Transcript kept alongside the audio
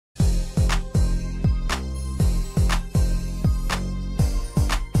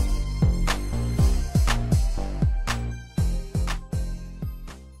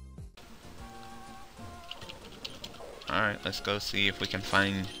let's go see if we can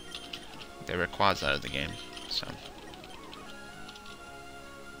find the Rayquaza out of the game. So.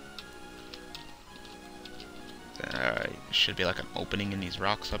 Alright, should be like an opening in these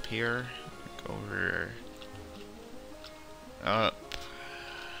rocks up here. Go over. Up.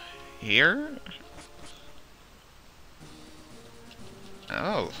 Here?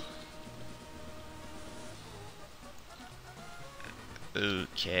 Oh.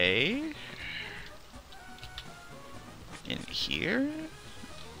 Okay. In here?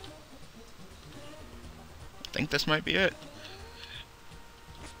 I think this might be it.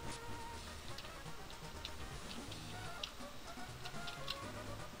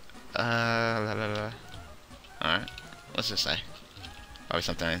 Alright. What's this say? Probably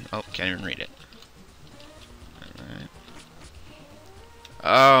something. Oh, can't even read it. Alright.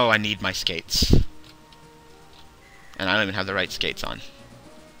 Oh, I need my skates. And I don't even have the right skates on.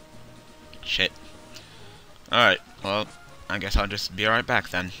 Shit. Alright, well, I guess I'll just be right back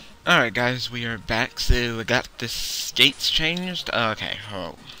then. Alright guys, we are back, so we got the skates changed. Okay,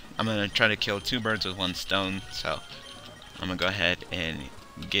 oh, I'm gonna try to kill 2 birds with 1 stone, so I'm gonna go ahead and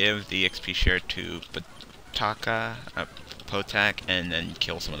give the XP share to Potak, and then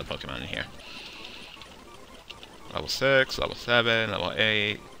kill some of the Pokemon in here. Level 6, level 7, level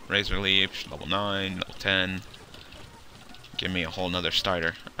 8, Razor Leaf, level 9, level 10. Give me a whole nother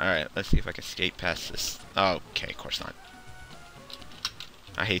starter. Alright, let's see if I can skate past this. Oh, okay, of course not.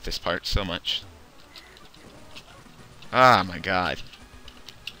 I hate this part so much. Ah, my god.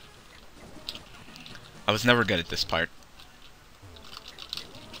 I was never good at this part.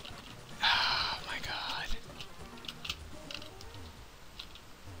 Oh my god.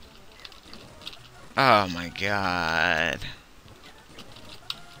 Oh my god.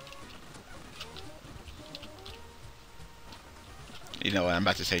 You know what, I'm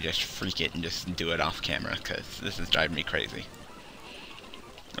about to say just freak it and just do it off camera, because this is driving me crazy.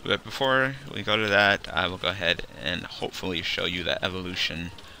 But before we go to that, I will go ahead and hopefully show you the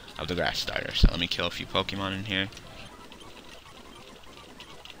evolution of the grass starter. So let me kill a few Pokemon in here.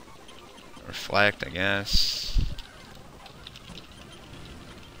 Reflect, I guess.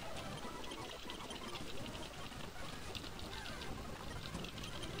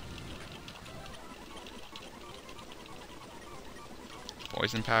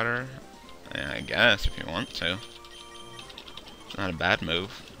 Poison powder, yeah, I guess if you want to. Not a bad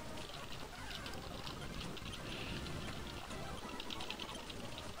move.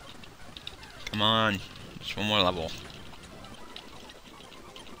 Come on, just 1 more level.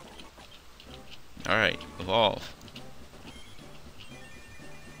 Alright, evolve.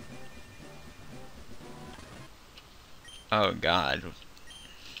 Oh god.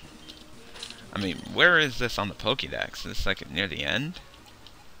 I mean, where is this on the Pokédex? Is this like near the end?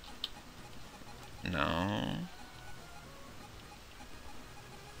 No.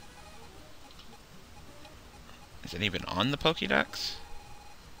 Is it even on the Pokédex?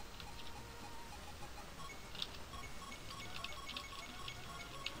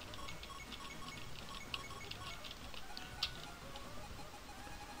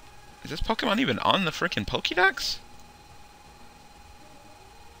 Is this Pokemon even on the frickin' Pokédex?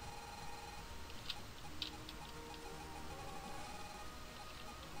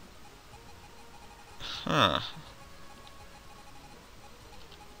 Huh.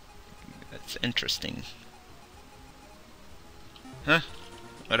 That's interesting. Huh.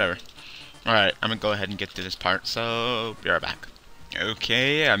 Whatever. Alright, I'm gonna go ahead and get to this part, so be right back.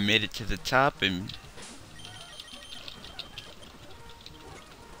 Okay, I made it to the top and...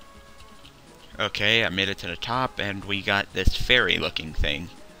 Okay, I made it to the top and we got this fairy looking thing.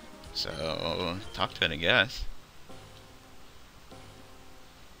 So, talk to it, I guess.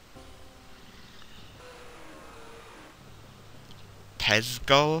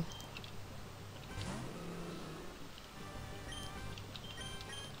 Peezgal?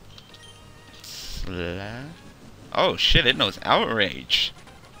 Oh shit, it knows outrage.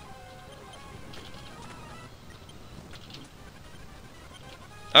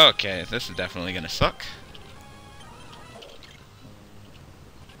 Okay, this is definitely gonna suck.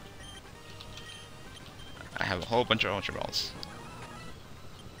 I have a whole bunch of Ultra Balls.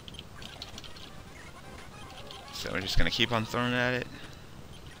 So we're just gonna keep on throwing at it.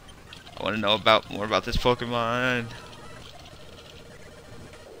 I wanna know more about this Pokemon.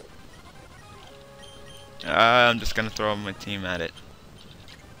 I'm just gonna throw my team at it.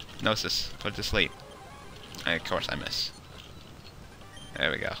 Gnosis, put it to sleep. Of course I miss.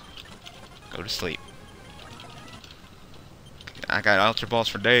 There we go. Go to sleep. I got Ultra Balls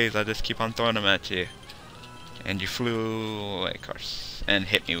for days, I just keep on throwing them at you. And you flew away, of course. And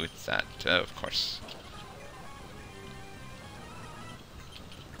hit me with that, of course.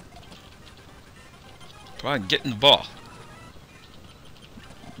 Come on, get in the ball.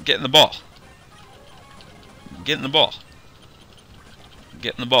 Get in the ball. Get in the ball.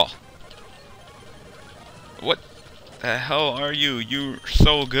 Get in the ball. What the hell are you? You're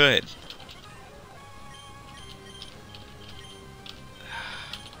so good.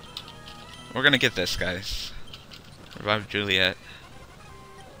 We're gonna get this, guys. Revive Juliet.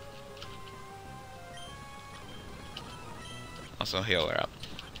 Also heal her up.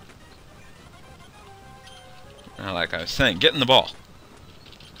 Now, like I was saying, get in the ball.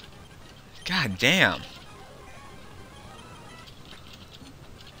 God damn.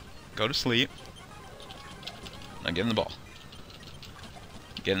 Go to sleep. Now get in the ball.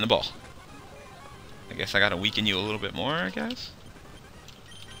 Get in the ball. I guess I gotta weaken you a little bit more, I guess?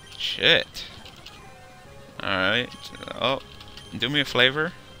 Shit. Alright. Oh, do me a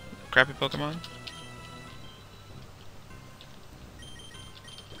flavor, crappy Pokemon.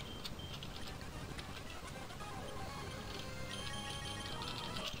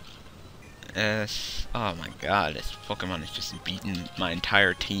 Yes. Oh my god, this Pokemon is just beating my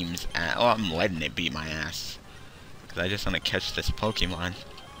entire team's ass. Oh, I'm letting it beat my ass. Because I just want to catch this Pokemon.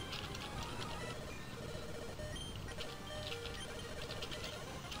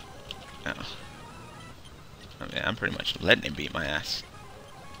 Oh. I mean, I'm pretty much letting it beat my ass.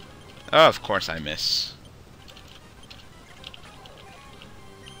 Oh, of course I miss.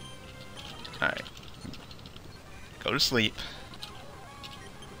 Alright. Go to sleep.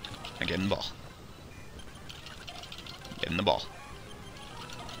 Now get in the ball. Get in the ball.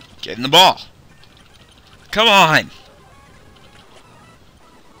 Get in the ball! Come on!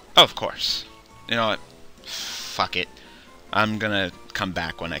 Oh, of course. You know what? Fuck it. I'm gonna come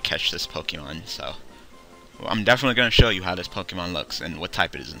back when I catch this Pokemon, so... Well, I'm definitely gonna show you how this Pokemon looks and what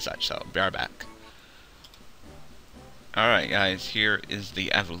type it is and such, so be right back. Alright guys, here is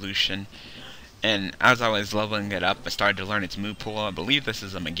the evolution. And as I was leveling it up, I started to learn its move pool. I believe this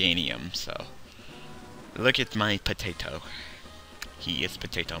is a Meganium, so... Look at my potato. He is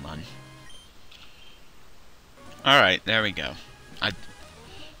Potato Man. Alright, there we go. I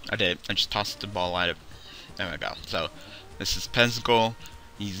did. I just tossed the ball out of... There we go. So, this is Peezgal.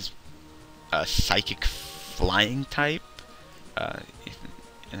 He's a psychic flying type.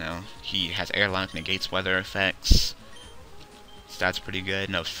 You know, he has airlock, negates weather effects. Stats pretty good.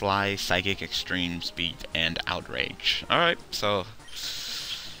 No fly, psychic, extreme speed, and outrage. Alright, so...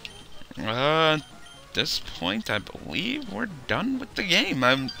 at this point, I believe we're done with the game.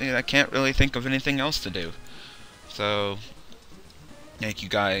 I can't really think of anything else to do. So, thank you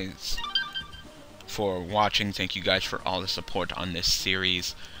guys for watching. Thank you guys for all the support on this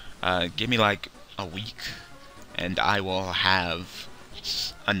series. Give me like a week, and I will have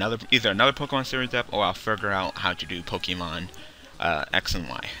either another Pokemon series up, or I'll figure out how to do Pokemon X and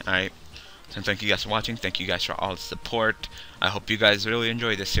Y. Alright? So thank you guys for watching. Thank you guys for all the support. I hope you guys really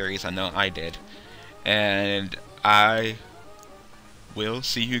enjoyed this series. I know I did. And I will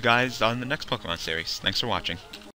see you guys on the next Pokemon series. Thanks for watching.